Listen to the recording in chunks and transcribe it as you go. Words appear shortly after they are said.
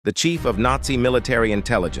The chief of Nazi military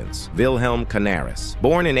intelligence, Wilhelm Canaris.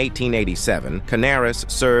 Born in 1887, Canaris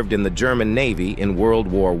served in the German Navy in World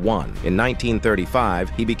War I. In 1935,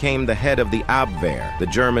 he became the head of the Abwehr, the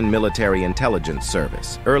German military intelligence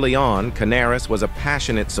service. Early on, Canaris was a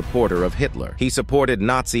passionate supporter of Hitler. He supported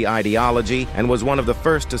Nazi ideology and was one of the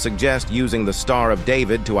first to suggest using the Star of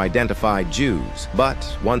David to identify Jews.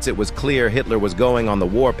 But once it was clear Hitler was going on the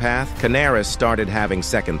warpath, Canaris started having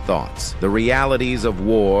second thoughts. The realities of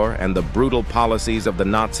war and the brutal policies of the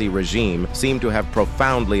Nazi regime seemed to have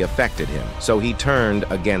profoundly affected him, so he turned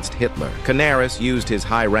against Hitler. Canaris used his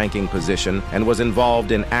high-ranking position and was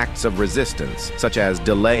involved in acts of resistance, such as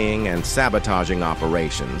delaying and sabotaging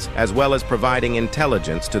operations, as well as providing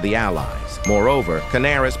intelligence to the Allies. Moreover,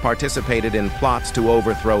 Canaris participated in plots to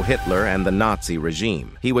overthrow Hitler and the Nazi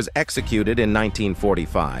regime. He was executed in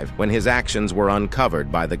 1945 when his actions were uncovered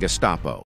by the Gestapo.